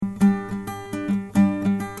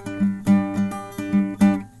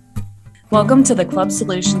Welcome to the Club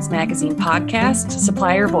Solutions Magazine podcast,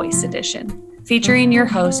 Supplier Voice Edition, featuring your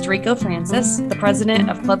host, Rico Francis, the president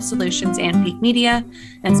of Club Solutions and Peak Media,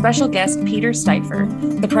 and special guest Peter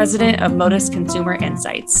Steifer, the president of Modus Consumer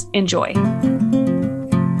Insights. Enjoy.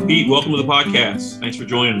 Pete, welcome to the podcast. Thanks for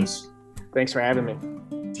joining us. Thanks for having me.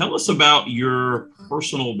 Tell us about your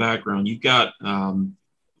personal background. You've got a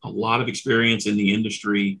lot of experience in the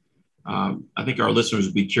industry. I think our listeners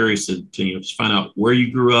would be curious to just find out where you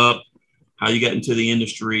grew up, how you got into the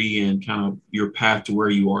industry, and kind of your path to where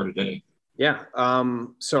you are today. Yeah.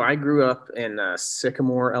 So I grew up in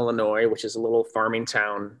Sycamore, Illinois, which is a little farming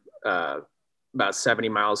town about 70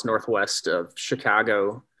 miles northwest of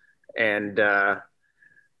Chicago, and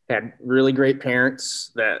had really great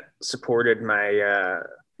parents that supported my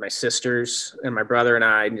sisters and my brother and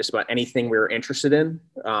I in just about anything we were interested in.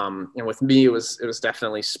 And with me, it was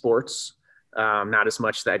definitely sports. Not as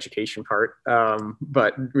much the education part,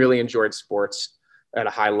 but really enjoyed sports at a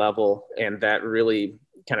high level. And that really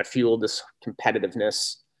kind of fueled this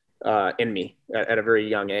competitiveness in me at a very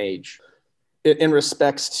young age. In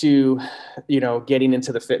respects to, getting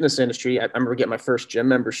into the fitness industry, I remember getting my first gym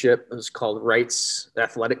membership. It was called Wright's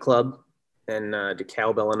Athletic Club in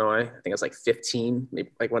DeKalb, Illinois. I think I was like 15,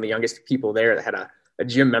 maybe like one of the youngest people there that had a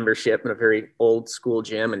gym membership in a very old school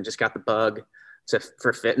gym, and just got the bug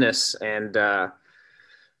for fitness. And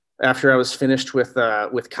after I was finished with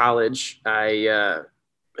college, I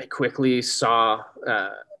quickly saw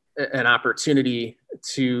an opportunity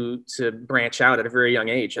to branch out at a very young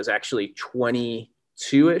age. I was actually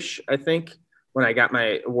 22-ish, I think, when I got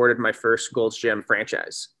awarded my first Gold's Gym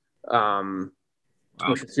franchise,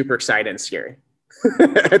 which was super exciting and scary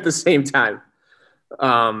at the same time.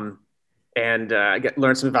 And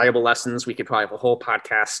learned some valuable lessons. We could probably have a whole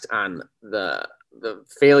podcast on the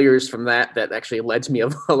failures from that actually led to me a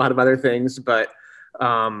lot of other things. But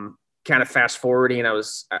kind of fast forwarding, I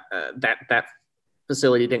was that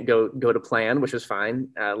facility didn't go to plan, which was fine.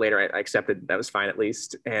 Later, I accepted that was fine at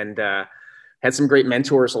least, and had some great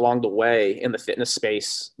mentors along the way in the fitness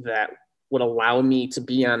space that would allow me to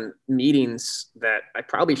be on meetings that I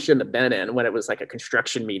probably shouldn't have been in, when it was like a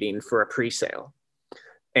construction meeting for a pre-sale.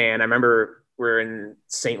 And I remember we're in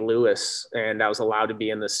St. Louis, and I was allowed to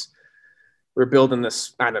be in this, we're building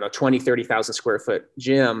this, 20,000-30,000 square foot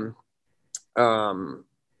gym. And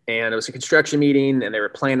it was a construction meeting, and they were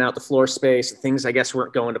planning out the floor space, and things I guess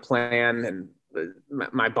weren't going to plan. And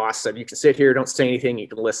my boss said, you can sit here, don't say anything, you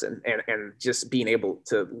can listen. And just being able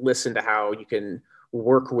to listen to how you can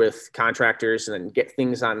work with contractors and then get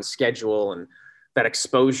things on schedule, and that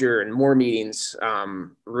exposure and more meetings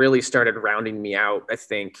really started rounding me out, I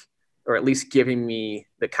think, or at least giving me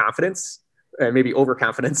the confidence, maybe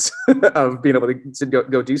overconfidence of being able to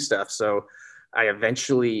go do stuff. So I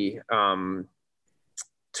eventually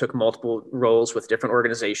took multiple roles with different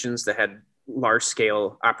organizations that had large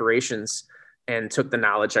scale operations, and took the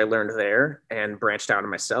knowledge I learned there and branched out on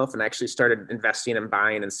myself, and actually started investing and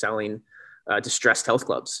buying and selling distressed health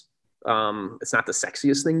clubs. It's not the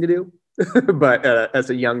sexiest thing to do, but as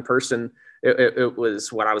a young person, it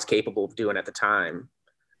was what I was capable of doing at the time.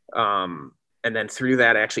 And then through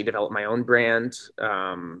that, I actually developed my own brand,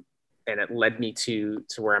 and it led me to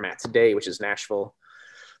where I'm at today, which is Nashville,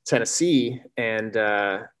 Tennessee, and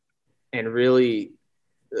really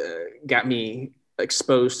got me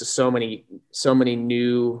exposed to so many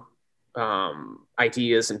new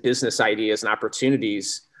ideas and business ideas and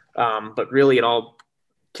opportunities. But really, it all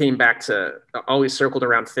came back to, always circled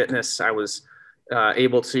around fitness. I was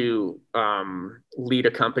able to lead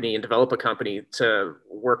a company and develop a company to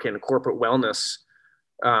work in corporate wellness,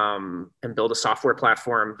 and build a software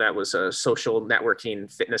platform that was a social networking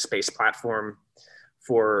fitness-based platform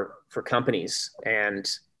for companies. And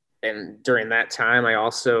during that time, I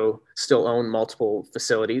also still own multiple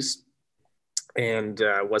facilities, and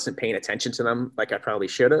wasn't paying attention to them like I probably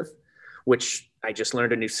should have, which I just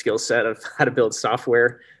learned a new skill set of how to build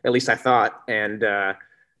software, at least I thought. And I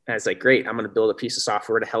was like, great, I'm going to build a piece of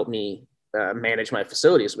software to help me manage my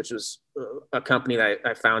facilities, which was a company that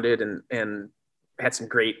I founded, and had some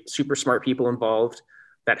great, super smart people involved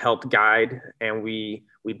that helped guide. And we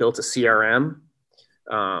built a CRM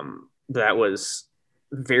that was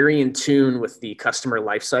very in tune with the customer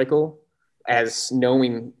lifecycle, as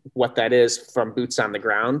knowing what that is from boots on the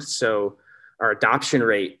ground. So our adoption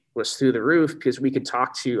rate was through the roof, because we could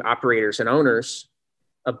talk to operators and owners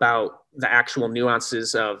about the actual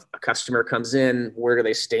nuances of a customer comes in, where do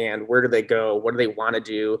they stand, where do they go, what do they want to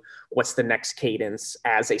do, what's the next cadence.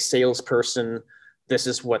 As a salesperson, this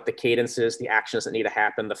is what the cadence is, the actions that need to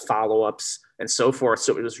happen, the follow-ups, and so forth.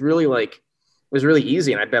 So it was really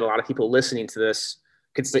easy. And I bet a lot of people listening to this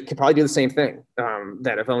could probably do the same thing,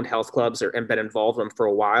 that have owned health clubs and been involved in them for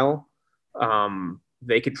a while.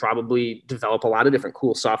 They could probably develop a lot of different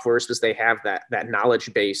cool softwares because they have that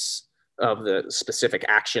knowledge base of the specific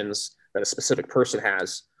actions that a specific person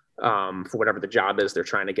has, for whatever the job is they're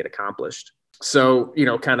trying to get accomplished. So,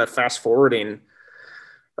 kind of fast forwarding,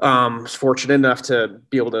 was fortunate enough to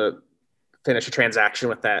be able to finish a transaction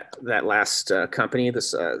with that last company,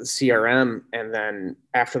 this CRM. And then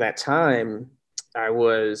after that time, I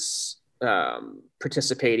was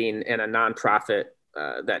participating in a nonprofit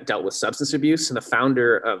that dealt with substance abuse. And the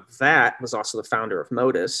founder of that was also the founder of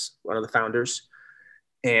Modus, one of the founders.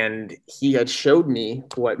 And he had showed me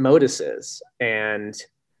what Modus is. And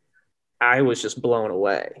I was just blown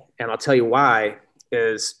away. And I'll tell you why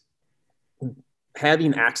is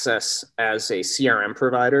having access as a CRM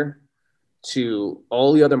provider to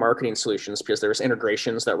all the other marketing solutions, because there's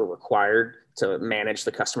integrations that were required to manage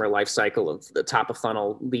the customer life cycle of the top of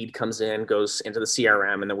funnel lead comes in, goes into the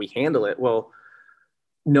CRM, and then we handle it. Well,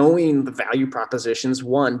 knowing the value propositions,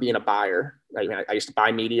 one, being a buyer, I used to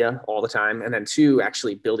buy media all the time. And then two,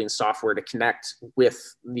 actually building software to connect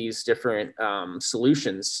with these different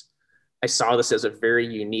solutions. I saw this as a very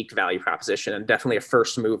unique value proposition and definitely a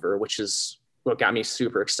first mover, which is what got me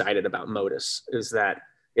super excited about Modus, is that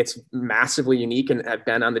it's massively unique. And I've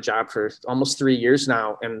been on the job for almost 3 years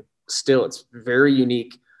now. And still it's very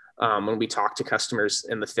unique when we talk to customers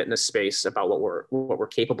in the fitness space about what we're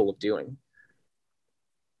capable of doing.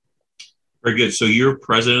 Very good. So you're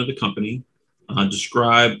president of the company.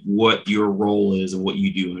 Describe what your role is and what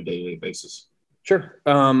you do on a day-to-day basis. Sure.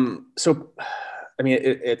 So, I mean,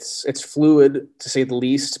 it's fluid to say the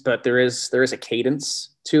least, but there is a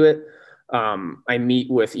cadence to it. I meet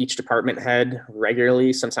with each department head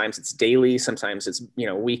regularly. Sometimes it's daily, sometimes it's,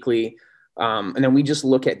 weekly. And then we just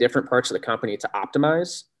look at different parts of the company to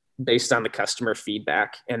optimize based on the customer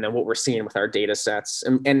feedback and then what we're seeing with our data sets.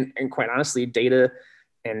 And quite honestly, data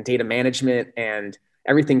and data management and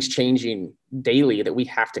everything's changing daily, that we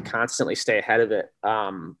have to constantly stay ahead of it.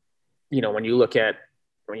 When you look at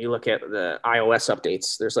the iOS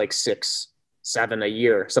updates, there's like 6, 7 a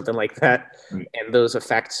year, something like that. Right. And those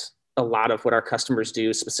affect a lot of what our customers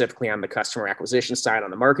do, specifically on the customer acquisition side,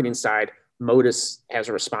 on the marketing side. Modus has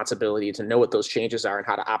a responsibility to know what those changes are and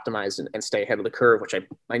how to optimize and stay ahead of the curve, which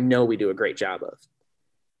I know we do a great job of.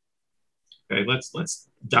 Okay, let's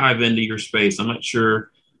dive into your space. I'm not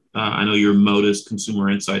sure. I know you're Modus Consumer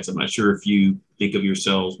Insights. I'm not sure if you think of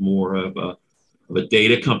yourselves more of a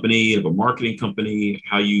data company, of a marketing company,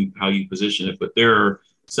 how you position it. But there are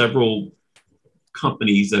several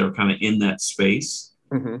companies that are kind of in that space,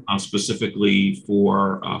 mm-hmm. Specifically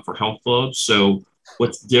for health clubs. So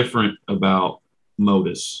what's different about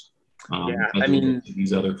Modus?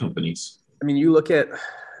 These other companies. I mean, you look at.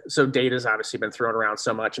 So data's obviously been thrown around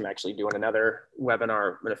so much. I'm actually doing another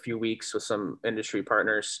webinar in a few weeks with some industry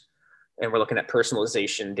partners, and we're looking at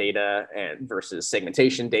personalization data and versus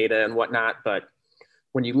segmentation data and whatnot. But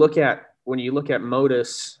when you look at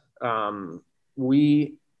Modus, we're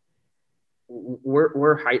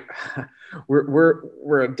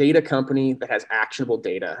a data company that has actionable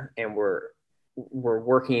data, and we're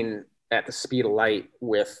working at the speed of light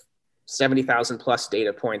with 70,000 plus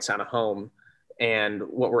data points on a home. And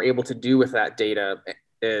what we're able to do with that data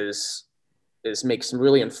is make some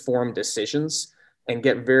really informed decisions and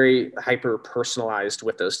get very hyper personalized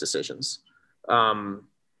with those decisions.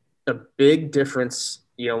 A big difference,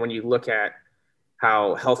 when you look at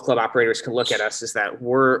how health club operators can look at us, is that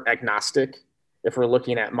we're agnostic. If we're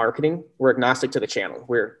looking at marketing, we're agnostic to the channel.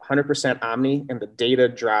 We're 100% omni, and the data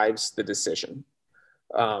drives the decision.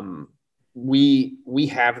 We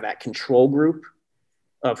have that control group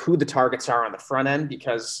of who the targets are on the front end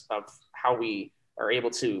because of how we are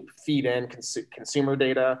able to feed in consumer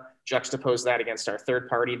data, juxtapose that against our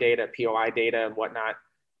third-party data, POI data and whatnot.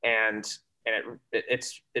 And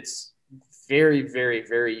it's very, very,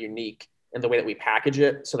 very unique in the way that we package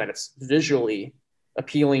it so that it's visually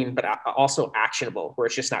appealing, but also actionable, where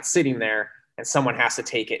it's just not sitting there and someone has to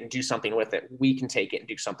take it and do something with it. We can take it and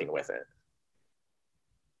do something with it.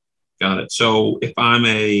 Got it. So if I'm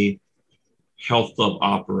a health club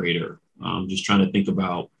operator, just trying to think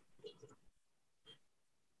about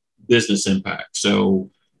business impact.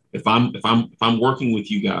 So if I'm working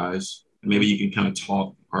with you guys, maybe you can kind of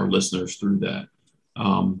talk our listeners through that.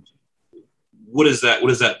 What does that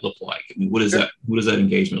look like? I mean, what does that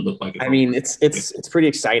engagement look like? I mean, it's pretty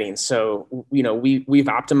exciting. So, we've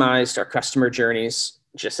optimized our customer journeys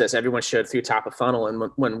just as everyone should through top of funnel.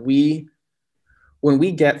 And when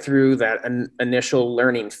we get through that initial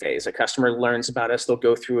learning phase, a customer learns about us, they'll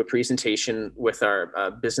go through a presentation with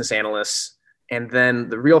our business analysts, And then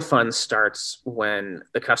the real fun starts when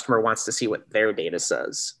the customer wants to see what their data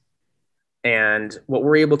says. And what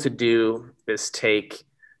we're able to do is take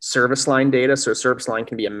service line data. So a service line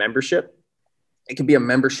can be a membership. It can be a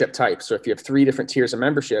membership type. So if you have 3 different tiers of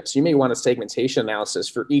memberships, you may want a segmentation analysis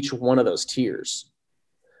for each one of those tiers.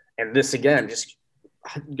 And this, again, just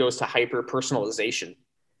goes to hyper personalization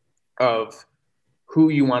of who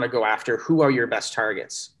you want to go after, who are your best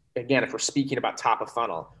targets. Again, if we're speaking about top of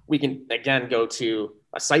funnel, we can, again, go to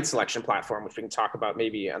a site selection platform, which we can talk about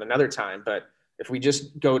maybe on another time. But if we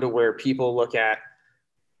just go to where people look at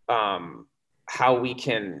how we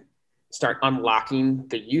can start unlocking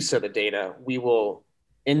the use of the data, we will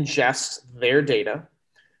ingest their data.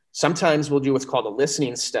 Sometimes we'll do what's called a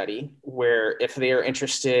listening study, where if they are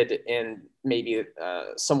interested in maybe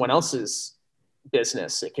someone else's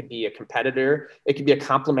business, it could be a competitor, it could be a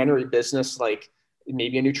complementary business, like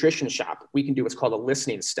maybe a nutrition shop. We can do what's called a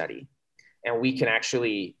listening study, and we can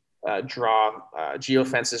actually draw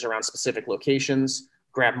geofences around specific locations,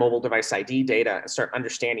 grab mobile device ID data, and start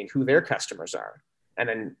understanding who their customers are. And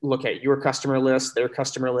then look at your customer list, their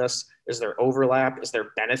customer list. Is there overlap? Is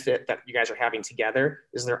there benefit that you guys are having together?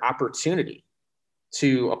 Is there opportunity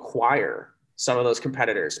to acquire some of those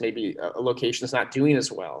competitors? Maybe a location is not doing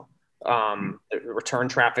as well. Return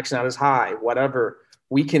traffic's not as high, whatever.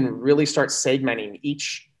 We can really start segmenting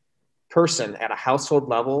each person at a household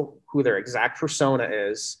level, who their exact persona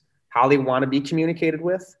is, how they want to be communicated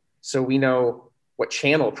with. So we know what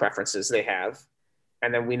channel preferences they have.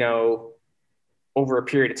 And then we know over a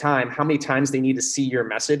period of time, how many times they need to see your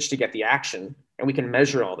message to get the action. And we can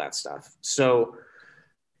measure all that stuff. So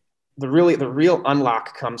the real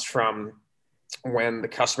unlock comes from when the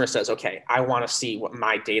customer says, okay, I want to see what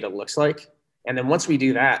my data looks like. And then once we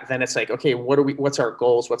do that, then it's like, okay, what's our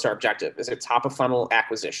goals? What's our objective? Is it top of funnel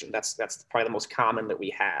acquisition? That's probably the most common that we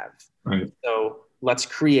have. Right. So let's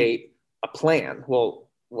create a plan. Well,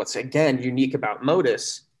 what's again unique about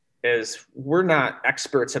Modus is we're not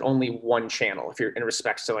experts at only one channel. If you're in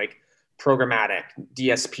respects to like programmatic,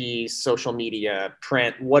 DSP, social media,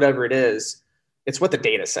 print, whatever it is, it's what the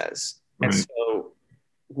data says. Right. And so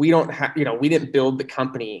we don't have, we didn't build the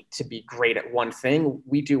company to be great at one thing.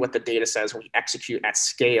 We do what the data says. We execute at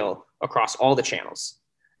scale across all the channels.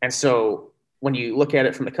 And so when you look at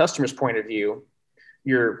it from the customer's point of view,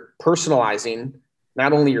 you're personalizing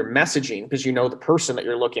not only your messaging, because you know the person that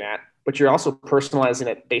you're looking at, but you're also personalizing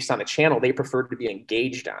it based on the channel they prefer to be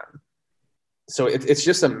engaged on. So it's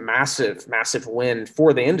just a massive, massive win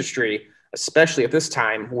for the industry, especially at this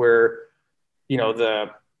time where,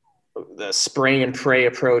 the spray and pray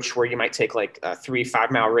approach, where you might take like a 3-5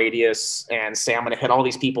 mile radius and say, I'm going to hit all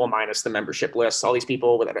these people minus the membership list, all these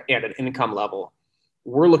people with at an income level.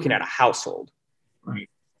 We're looking at a household. Right.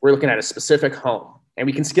 We're looking at a specific home, and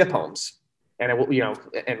we can skip homes, and it will,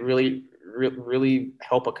 and really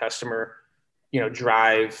help a customer,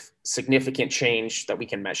 drive significant change that we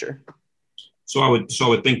can measure. So I would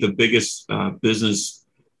think the biggest business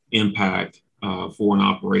impact for an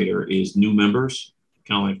operator is new members,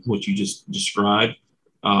 kind of like what you just described.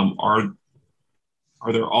 Are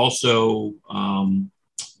there also,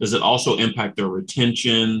 does it also impact their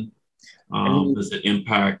retention? Does it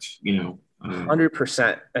impact,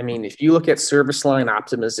 100%. I mean, if you look at service line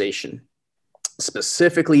optimization,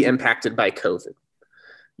 specifically impacted by COVID,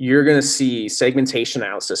 you're going to see segmentation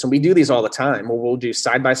analysis. And we do these all the time, where we'll do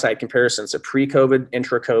side-by-side comparisons of pre-COVID,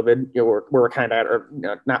 intra-COVID, we're kind of at, or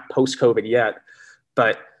not post-COVID yet,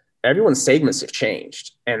 but everyone's segments have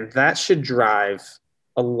changed. And that should drive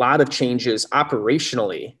a lot of changes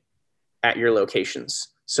operationally at your locations.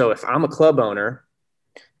 So if I'm a club owner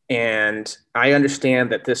and I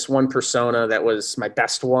understand that this one persona that was my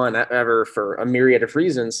best one ever for a myriad of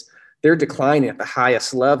reasons, they're declining at the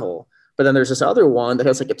highest level. But then there's this other one that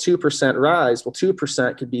has like a 2% rise. Well,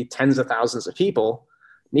 2% could be tens of thousands of people.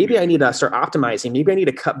 Maybe I need to start optimizing. Maybe I need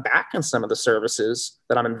to cut back on some of the services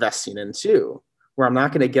that I'm investing in too, where I'm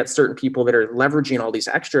not going to get certain people that are leveraging all these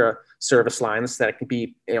extra service lines that can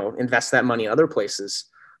be, invest that money in other places.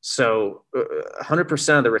 So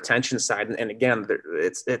 100% of the retention side. And again,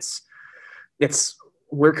 it's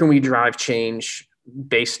where can we drive change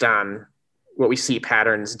based on what we see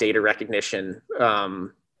patterns, data recognition.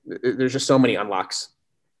 There's just so many unlocks.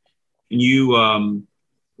 Can you,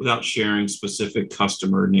 without sharing specific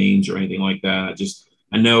customer names or anything like that,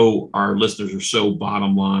 I know our listeners are so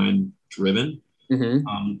bottom line driven.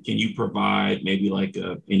 Mm-hmm. Can you provide maybe like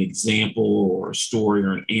an example or a story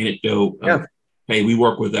or an anecdote of, hey, we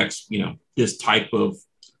work with this type of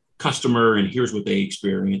customer and here's what they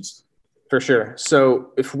experience? For sure.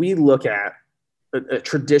 So if we look at a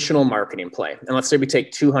traditional marketing play, and let's say we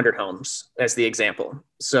take 200 homes as the example.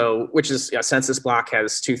 So, which is a census block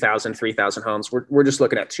has 2,000, 3,000 homes. We're just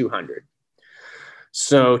looking at 200.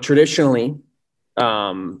 So traditionally,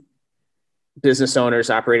 business owners,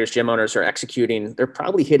 operators, gym owners are executing. They're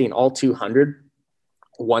probably hitting all 200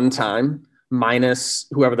 one time, minus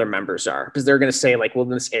whoever their members are, because they're going to say like, well,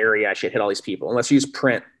 in this area, I should hit all these people. And let's use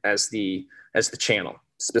print as the channel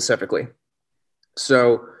specifically.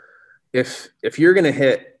 So if you're going to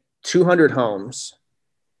hit 200 homes,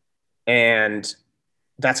 and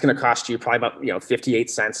that's going to cost you probably about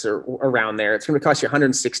 58 cents or around there, it's going to cost you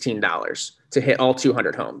 $116 to hit all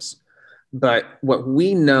 200 homes. But what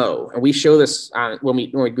we know, and we show this on, when we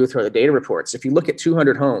go through the data reports, if you look at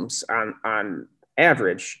 200 homes on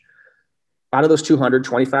average, out of those 200,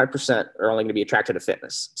 25% are only going to be attracted to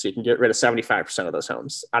fitness. So you can get rid of 75% of those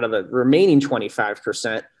homes. Out of the remaining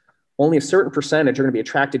 25%, only a certain percentage are going to be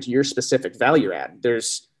attracted to your specific value add.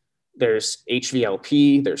 There's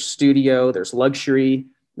HVLP, there's studio, there's luxury.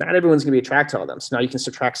 Not everyone's going to be attracted to all of them. So now you can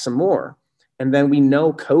subtract some more. And then we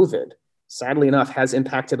know COVID, sadly enough, has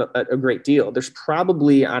impacted a great deal. There's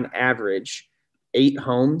probably on average 8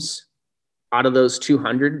 homes out of those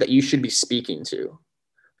 200 that you should be speaking to.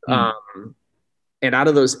 And out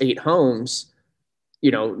of those 8 homes,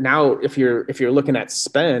 now if you're looking at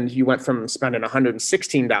spend, you went from spending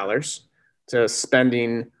 $116 to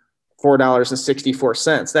spending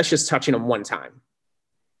 $4.64. That's just touching them one time,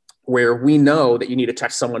 where we know that you need to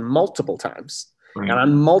touch someone multiple times, right, and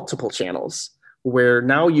on multiple channels, where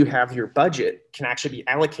now you have your budget can actually be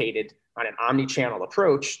allocated on an omni-channel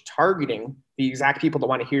approach, targeting the exact people that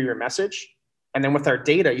want to hear your message. And then with our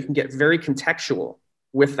data, you can get very contextual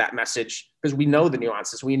with that message, because we know the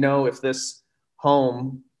nuances. We know if this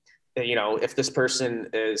home, if this person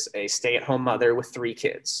is a stay-at-home mother with 3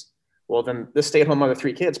 kids, well, then this stay-at-home mother with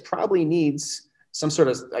 3 kids probably needs some sort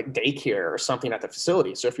of like daycare or something at the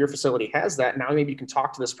facility. So if your facility has that, now maybe you can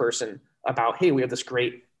talk to this person about, hey, we have this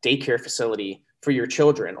great daycare facility for your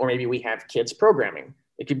children, or maybe we have kids programming.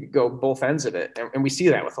 It could go both ends of it. And we see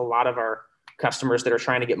that with a lot of our customers that are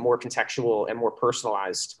trying to get more contextual and more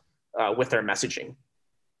personalized with their messaging.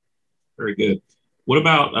 Very good. What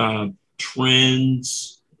about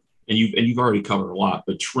trends? And you've already covered a lot,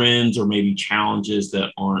 but trends or maybe challenges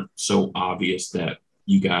that aren't so obvious that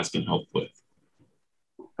you guys can help with.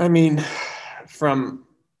 I mean, from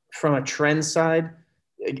a trend side,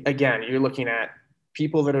 again, you're looking at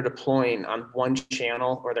people that are deploying on one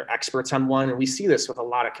channel, or they're experts on one. And we see this with a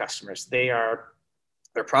lot of customers. They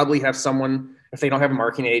probably have someone, if they don't have a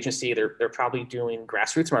marketing agency, they're probably doing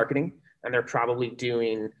grassroots marketing, and they're probably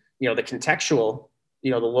doing, the contextual,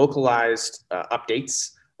 the localized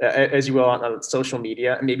updates, as you will, on social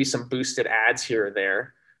media, and maybe some boosted ads here or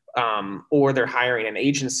there. Or they're hiring an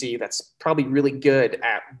agency that's probably really good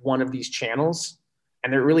at one of these channels,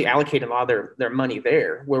 and they're really allocating a lot of their money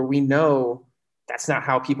there, where we know that's not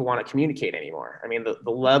how people want to communicate anymore. I mean,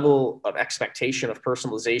 the level of expectation of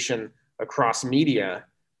personalization across media,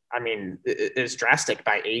 I mean, is drastic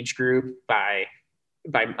by age group, by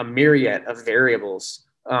a myriad of variables.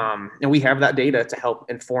 And we have that data to help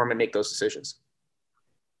inform and make those decisions.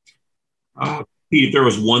 Pete, if there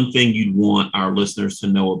was one thing you'd want our listeners to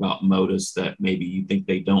know about Motus that maybe you think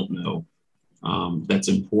they don't know, that's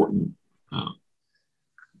important,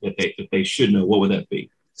 that they should know, what would that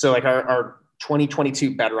be? So like our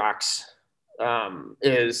 2022 Bedrocks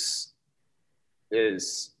is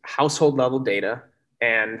household level data,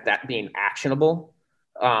 and that being actionable.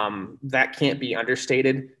 That can't be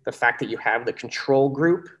understated. The fact that you have the control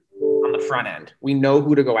group on the front end, we know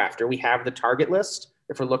who to go after. We have the target list.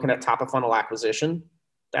 If we're looking at top of funnel acquisition,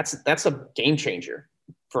 that's a game changer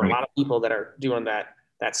for a lot of people that are doing that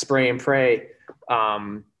spray and pray.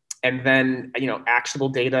 And then, actionable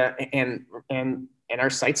data and our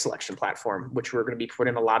site selection platform, which we're going to be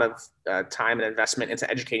putting a lot of time and investment into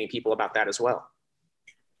educating people about that as well.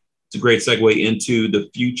 It's a great segue into the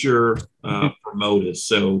future for Motus.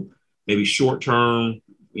 So maybe short term,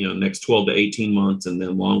 next 12 to 18 months, and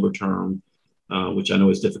then longer term, which I know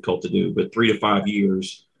is difficult to do, but 3 to 5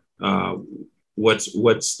 years.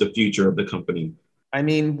 What's the future of the company? I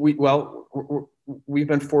mean, we've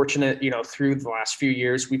been fortunate, through the last few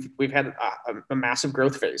years, we've had a massive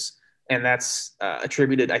growth phase, and that's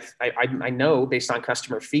attributed, I know, based on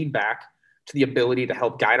customer feedback, to the ability to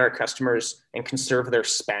help guide our customers and conserve their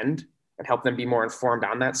spend and help them be more informed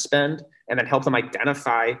on that spend, and then help them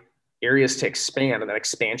identify areas to expand. And that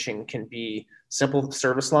expansion can be simple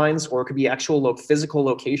service lines, or it could be actual physical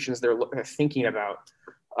locations they're thinking about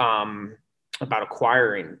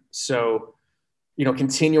acquiring. So,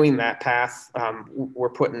 continuing that path, we're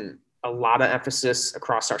putting a lot of emphasis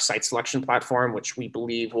across our site selection platform, which we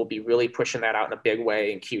believe will be really pushing that out in a big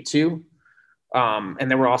way in Q2.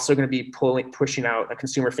 And then we're also going to be pushing out a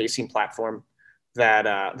consumer-facing platform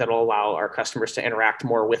that'll allow our customers to interact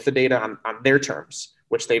more with the data on their terms,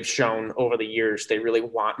 which they've shown over the years they really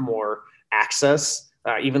want more access,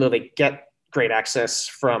 even though they get great access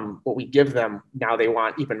from what we give them. Now they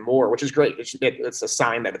want even more, which is great. It's a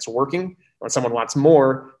sign that it's working. When someone wants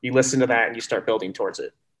more, you listen to that and you start building towards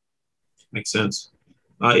it. Makes sense.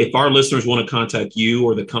 If our listeners want to contact you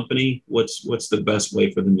or the company, what's the best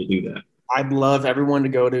way for them to do that? I'd love everyone to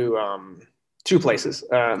go to two places,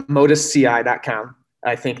 modusci.com.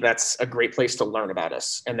 I think that's a great place to learn about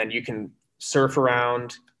us. And then you can surf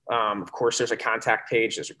around. Of course, there's a contact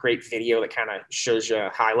page. There's a great video that kind of shows you a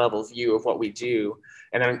high level view of what we do.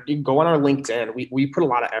 And then you can go on our LinkedIn. We put a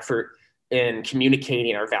lot of effort in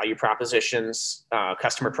communicating our value propositions,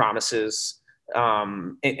 customer promises,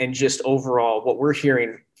 and just overall what we're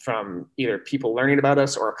hearing from either people learning about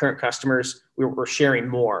us or our current customers. We're sharing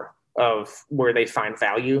more of where they find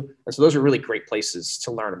value. And so those are really great places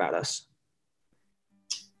to learn about us.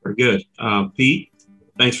 Very good. Pete,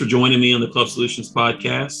 thanks for joining me on the Club Solutions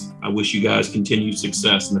podcast. I wish you guys continued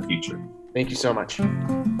success in the future. Thank you so much.